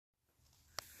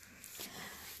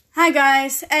Hi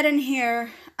guys, Eden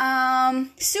here.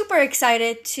 Super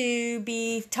excited to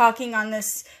be talking on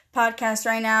this podcast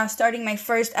right now, starting my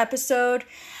first episode.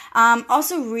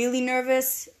 Also really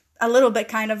nervous, a little bit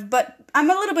kind of, but I'm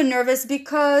a little bit nervous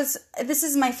because this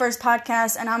is my first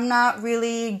podcast and I'm not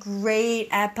really great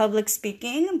at public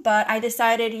speaking, but I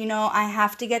decided, I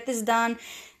have to get this done.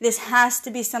 This has to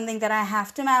be something that I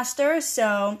have to master,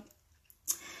 so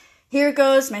here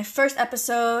goes my first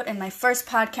episode and my first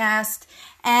podcast,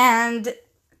 and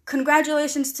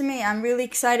congratulations to me. I'm really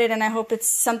excited and I hope it's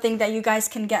something that you guys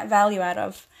can get value out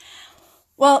of.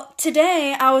 Well,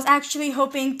 today I was actually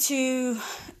hoping to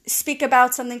speak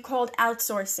about something called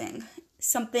outsourcing,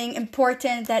 something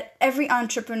important that every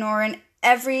entrepreneur and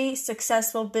every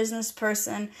successful business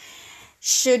person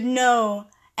should know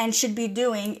and should be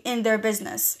doing in their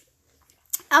business.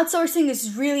 Outsourcing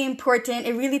is really important.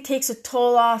 It really takes a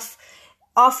toll off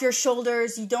your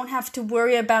shoulders. You don't have to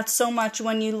worry about so much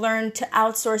when you learn to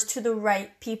outsource to the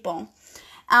right people.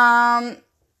 And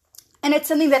it's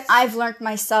something that I've learned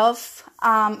myself.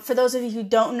 For those of you who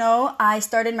don't know, I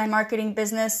started my marketing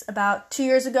business about 2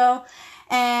 years ago,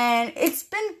 and it's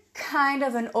been kind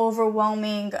of an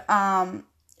overwhelming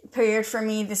period for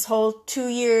me this whole 2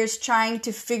 years trying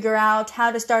to figure out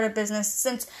how to start a business,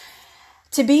 since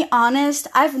to be honest,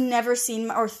 I've never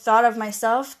seen or thought of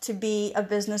myself to be a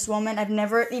businesswoman. I've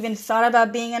never even thought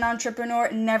about being an entrepreneur.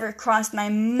 It never crossed my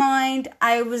mind.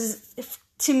 Myself,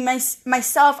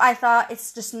 I thought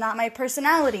it's just not my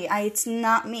personality. It's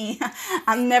not me.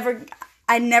 I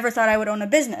never thought I would own a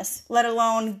business, let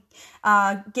alone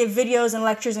give videos and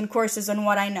lectures and courses on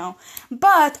what I know.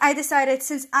 But I decided,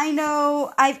 since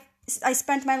I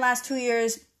spent my last 2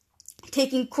 years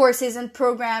taking courses and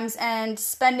programs and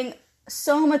spending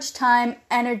so much time,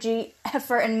 energy,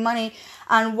 effort, and money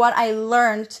on what I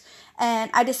learned,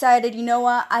 and I decided, you know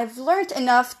what, I've learned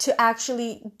enough to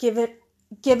actually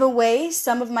give away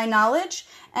some of my knowledge.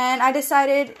 And I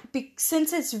decided,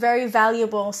 since it's very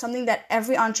valuable, something that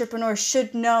every entrepreneur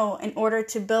should know in order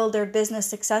to build their business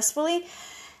successfully,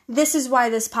 this is why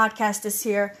this podcast is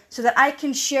here, so that I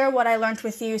can share what I learned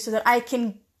with you, so that I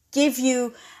can give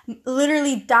you,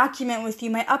 literally document with you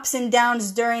my ups and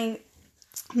downs during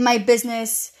my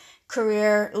business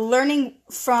career, learning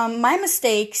from my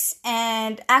mistakes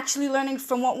and actually learning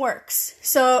from what works.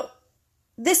 So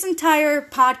this entire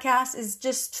podcast is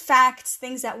just facts,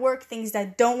 things that work, things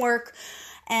that don't work,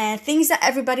 and things that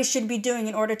everybody should be doing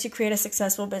in order to create a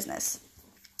successful business.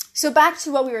 So back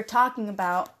to what we were talking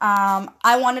about,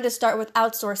 I wanted to start with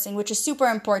outsourcing, which is super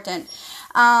important.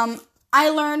 I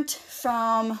learned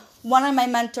from one of my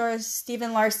mentors,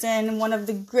 Steven Larson, one of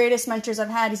the greatest mentors I've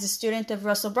had. He's a student of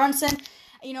Russell Brunson.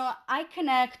 I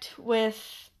connect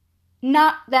with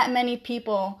not that many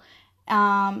people.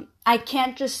 I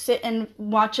can't just sit and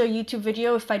watch a YouTube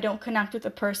video if I don't connect with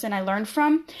the person I learned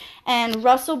from. And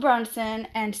Russell Brunson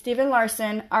and Steven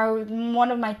Larson are one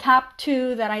of my top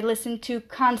two that I listen to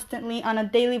constantly on a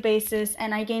daily basis,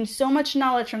 and I gain so much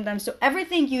knowledge from them. So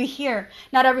everything you hear,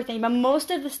 not everything, but most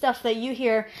of the stuff that you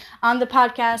hear on the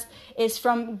podcast is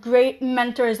from great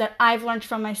mentors that I've learned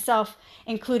from myself,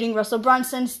 including Russell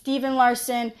Brunson, Steven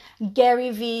Larson,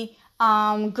 Gary Vee,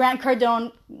 Grant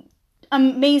Cardone.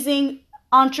 Amazing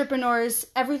entrepreneurs.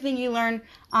 Everything you learn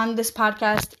on this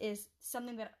podcast is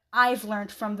something that I've learned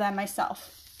from them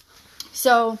myself.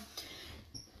 So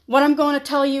what I'm going to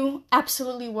tell you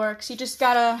absolutely works. You just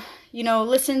gotta,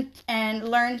 listen and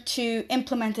learn to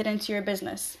implement it into your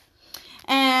business.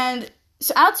 And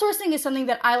so outsourcing is something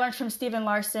that I learned from Steven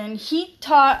Larson. He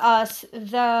taught us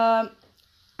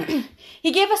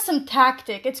he gave us some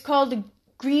tactic. It's called the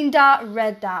green dot,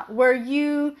 red dot, where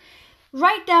you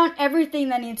write down everything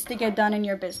that needs to get done in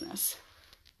your business.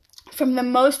 From the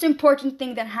most important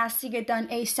thing that has to get done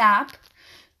ASAP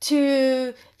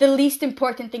to the least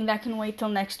important thing that can wait till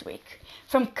next week.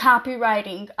 From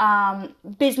copywriting,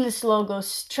 business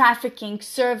logos, trafficking,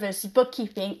 service,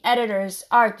 bookkeeping, editors,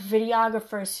 art,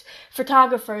 videographers,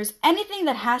 photographers, anything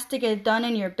that has to get done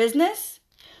in your business,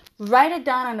 write it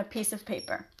down on a piece of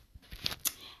paper.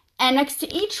 And next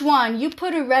to each one, you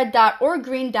put a red dot or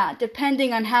green dot,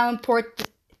 depending on how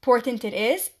important it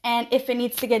is and if it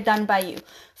needs to get done by you.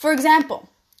 For example,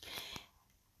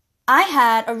 I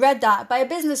had a red dot by a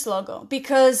business logo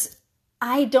because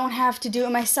I don't have to do it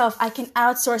myself. I can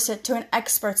outsource it to an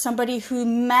expert, somebody who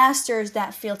masters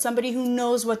that field, somebody who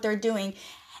knows what they're doing.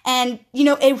 And,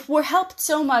 it helped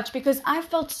so much because I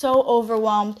felt so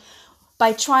overwhelmed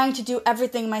by trying to do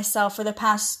everything myself for the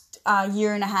past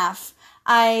year and a half.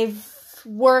 I've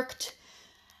worked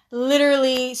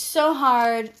literally so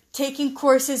hard taking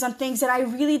courses on things that I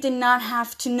really did not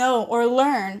have to know or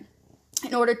learn.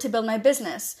 in order to build my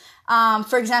business.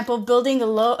 For example,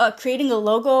 creating a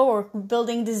logo or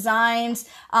building designs.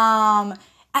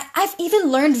 I've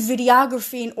even learned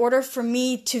videography in order for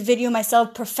me to video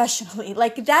myself professionally.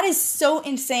 Like, that is so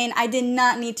insane. I did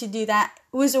not need to do that.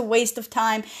 It was a waste of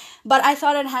time, but I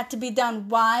thought it had to be done.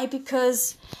 Why?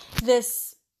 Because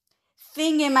this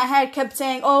thing in my head kept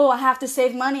saying, oh, I have to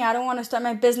save money. I don't want to start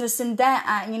my business in debt.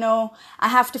 I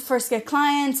have to first get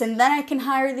clients and then I can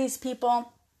hire these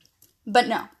people. But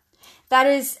no, that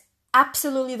is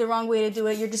absolutely the wrong way to do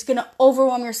it. You're just going to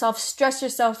overwhelm yourself, stress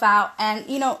yourself out. And,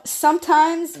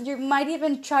 sometimes you might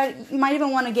even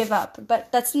want to give up,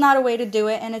 but that's not a way to do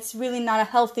it. And it's really not a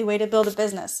healthy way to build a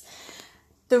business.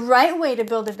 The right way to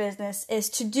build a business is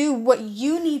to do what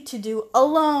you need to do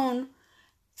alone.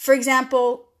 For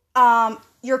example,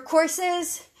 your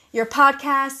courses, your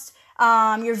podcasts,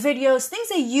 your videos, things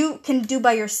that you can do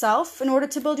by yourself in order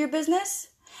to build your business.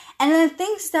 And then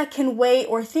things that can wait,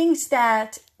 or things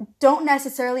that don't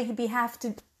necessarily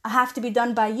have to be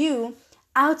done by you,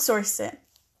 outsource it.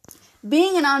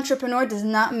 Being an entrepreneur does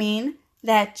not mean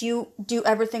that you do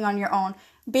everything on your own.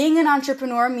 Being an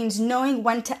entrepreneur means knowing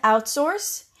when to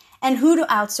outsource and who to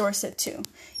outsource it to.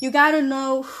 You got to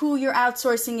know who you're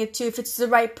outsourcing it to, if it's the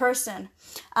right person,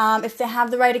 if they have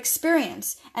the right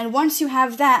experience. And once you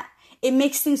have that, it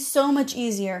makes things so much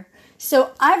easier.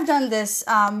 So I've done this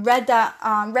red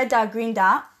dot, green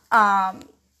dot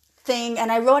thing,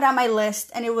 and I wrote out my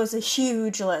list, and it was a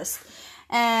huge list.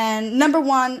 And number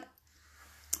one,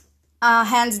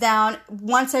 hands down,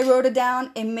 once I wrote it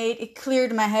down, it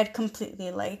cleared my head completely.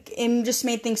 Like, it just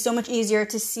made things so much easier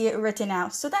to see it written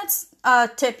out. So that's a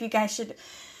tip you guys should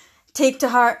take to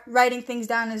heart. Writing things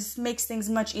down makes things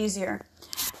much easier.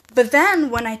 But then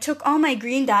when I took all my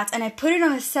green dots and I put it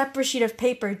on a separate sheet of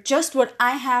paper, just what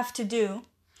I have to do,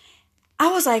 I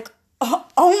was like,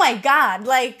 oh my God,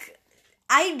 like,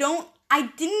 I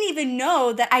didn't even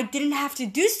know that I didn't have to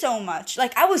do so much.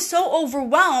 Like, I was so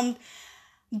overwhelmed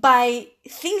by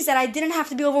things that I didn't have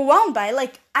to be overwhelmed by.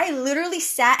 Like, I literally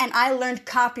sat and I learned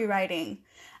copywriting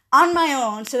on my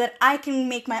own so that I can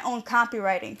make my own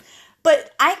copywriting.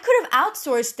 But I could have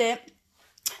outsourced it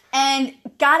and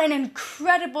got an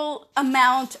incredible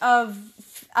amount of,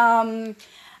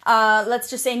 let's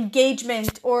just say,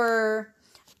 engagement or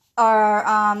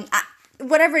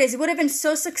whatever it is. It would have been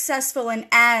so successful in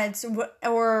ads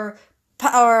or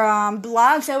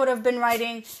blogs I would have been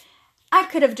writing. I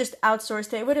could have just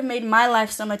outsourced it. It would have made my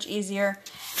life so much easier.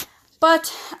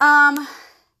 But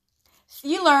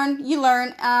you learn.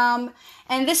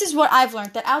 And this is what I've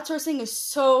learned, that outsourcing is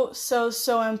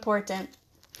so important.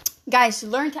 Guys,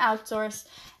 learn to outsource.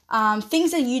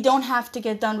 Things that you don't have to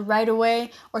get done right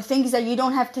away, or things that you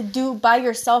don't have to do by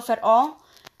yourself at all,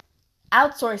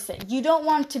 outsource it. You don't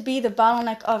want to be the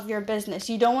bottleneck of your business.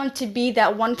 You don't want to be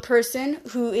that one person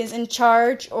who is in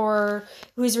charge or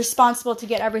who is responsible to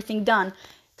get everything done,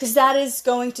 because that is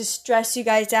going to stress you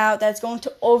guys out. That's going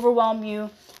to overwhelm you.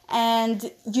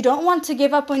 And you don't want to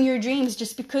give up on your dreams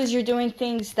just because you're doing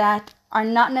things that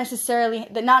not necessarily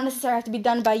have to be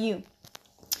done by you.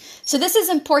 So this is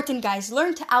important, guys.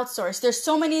 Learn to outsource. There's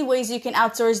so many ways you can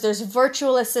outsource. There's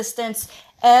virtual assistants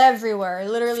everywhere.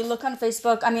 Literally look on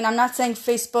Facebook. I mean, I'm not saying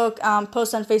Facebook,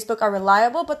 posts on Facebook are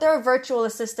reliable, but there are virtual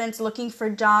assistants looking for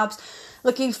jobs,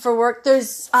 looking for work.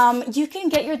 There's, you can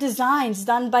get your designs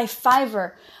done by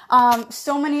Fiverr.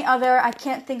 So many other, I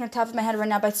can't think on top of my head right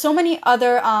now, but so many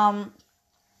other,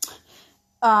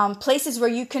 places where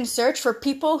you can search for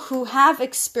people who have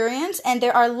experience and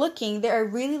they are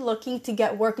really looking to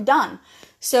get work done.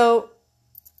 So,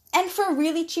 and for a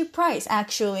really cheap price,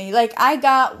 actually. Like, I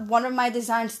got one of my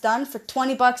designs done for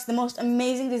 $20, the most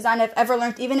amazing design I've ever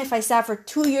learned. Even if I sat for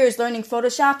 2 years learning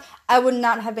Photoshop, I would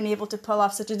not have been able to pull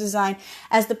off such a design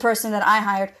as the person that I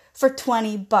hired for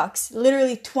 $20.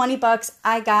 Literally $20,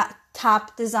 I got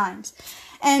top designs.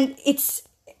 And it's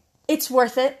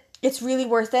worth it. It's really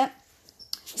worth it.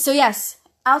 So yes,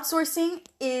 outsourcing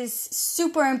is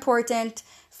super important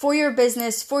for your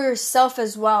business, for yourself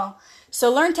as well. So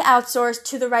learn to outsource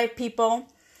to the right people.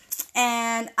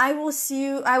 And I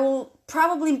will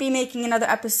probably be making another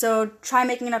episode, try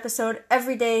making an episode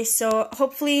every day. So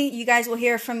hopefully you guys will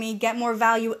hear from me, get more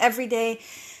value every day.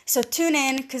 So tune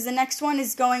in, because the next one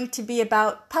is going to be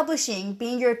about publishing,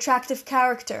 being your attractive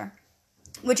character,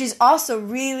 which is also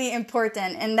really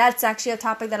important. And that's actually a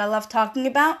topic that I love talking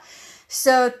about.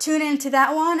 So tune in to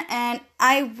that one, and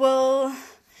I will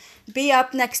be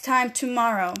up next time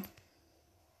tomorrow.